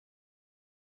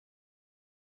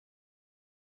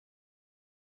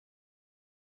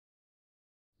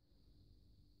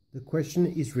The question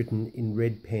is written in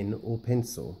red pen or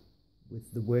pencil,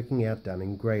 with the working out done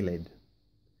in grey lead.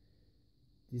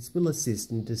 This will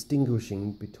assist in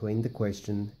distinguishing between the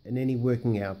question and any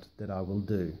working out that I will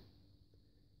do.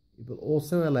 It will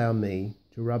also allow me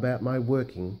to rub out my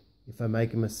working if I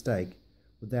make a mistake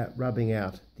without rubbing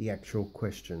out the actual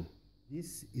question.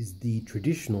 This is the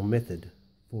traditional method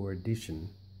for addition,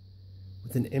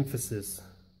 with an emphasis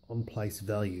on place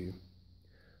value.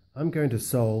 I'm going to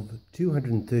solve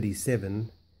 237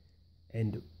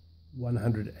 and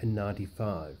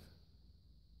 195.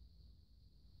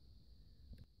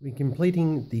 When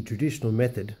completing the traditional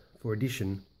method for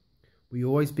addition, we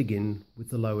always begin with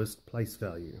the lowest place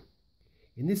value.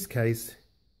 In this case,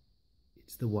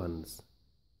 it's the ones.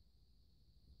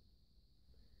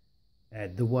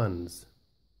 Add the ones.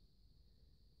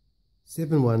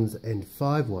 7 ones and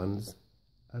 5 ones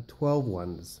are 12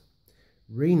 ones.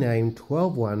 Rename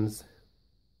 12 ones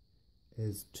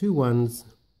as 2 ones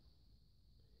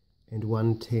and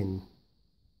 1 10.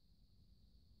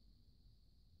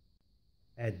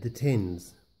 Add the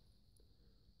tens.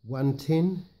 1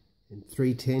 10 and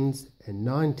 3 tens and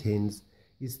 9 tens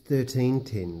is 13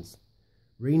 tens.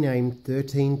 Rename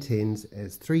 13 tens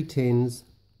as 3 tens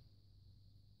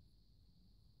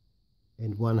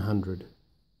and 100.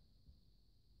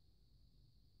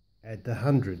 Add the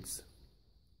hundreds.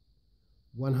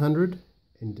 100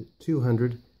 and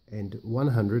 200 and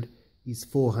 100 is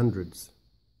 4 hundreds.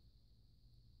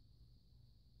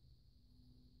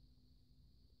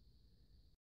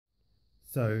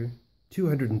 So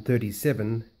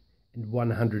 237 and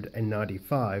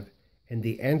 195, and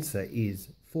the answer is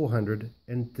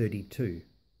 432.